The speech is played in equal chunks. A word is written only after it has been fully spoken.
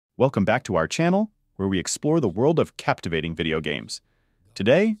Welcome back to our channel, where we explore the world of captivating video games.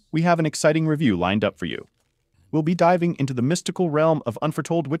 Today, we have an exciting review lined up for you. We'll be diving into the mystical realm of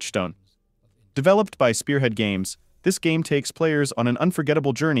Unforetold Witchstone. Developed by Spearhead Games, this game takes players on an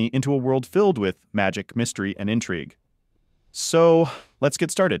unforgettable journey into a world filled with magic, mystery, and intrigue. So, let's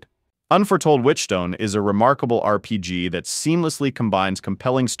get started. Unforetold Witchstone is a remarkable RPG that seamlessly combines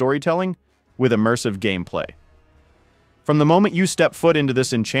compelling storytelling with immersive gameplay. From the moment you step foot into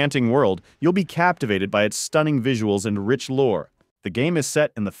this enchanting world, you'll be captivated by its stunning visuals and rich lore. The game is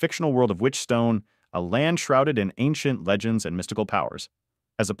set in the fictional world of Witchstone, a land shrouded in ancient legends and mystical powers.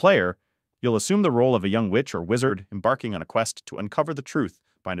 As a player, you'll assume the role of a young witch or wizard embarking on a quest to uncover the truth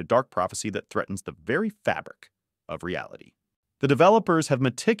behind a dark prophecy that threatens the very fabric of reality. The developers have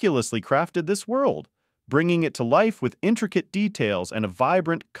meticulously crafted this world, bringing it to life with intricate details and a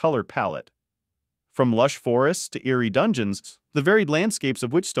vibrant color palette. From lush forests to eerie dungeons, the varied landscapes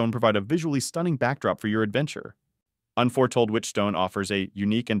of Witchstone provide a visually stunning backdrop for your adventure. Unforetold Witchstone offers a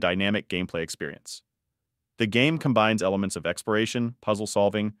unique and dynamic gameplay experience. The game combines elements of exploration, puzzle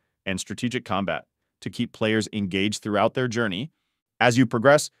solving, and strategic combat to keep players engaged throughout their journey. As you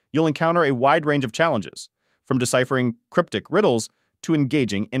progress, you'll encounter a wide range of challenges, from deciphering cryptic riddles to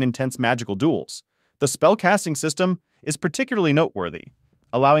engaging in intense magical duels. The spellcasting system is particularly noteworthy,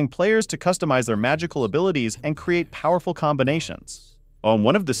 allowing players to customize their magical abilities and create powerful combinations.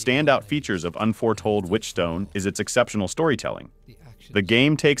 One of the standout features of Unforetold Witchstone is its exceptional storytelling. The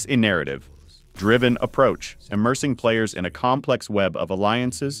game takes a narrative-driven approach, immersing players in a complex web of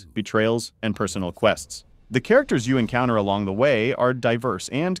alliances, betrayals, and personal quests. The characters you encounter along the way are diverse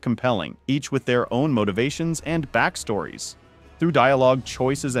and compelling, each with their own motivations and backstories. Through dialogue,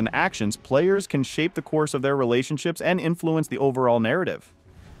 choices, and actions, players can shape the course of their relationships and influence the overall narrative.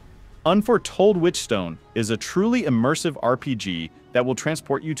 Unforetold Witchstone is a truly immersive RPG that will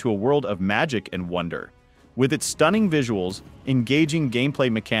transport you to a world of magic and wonder. With its stunning visuals, engaging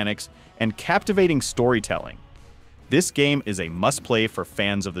gameplay mechanics, and captivating storytelling, this game is a must-play for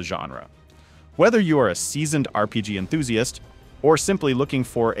fans of the genre. Whether you are a seasoned RPG enthusiast or simply looking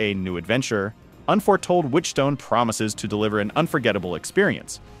for a new adventure, Unforetold Witchstone promises to deliver an unforgettable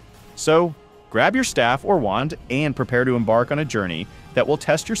experience. So, grab your staff or wand and prepare to embark on a journey that will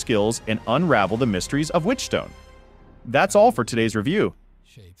test your skills and unravel the mysteries of Witchstone. That's all for today's review.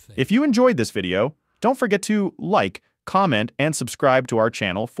 If you enjoyed this video, don't forget to like, comment, and subscribe to our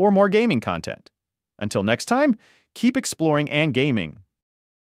channel for more gaming content. Until next time, keep exploring and gaming.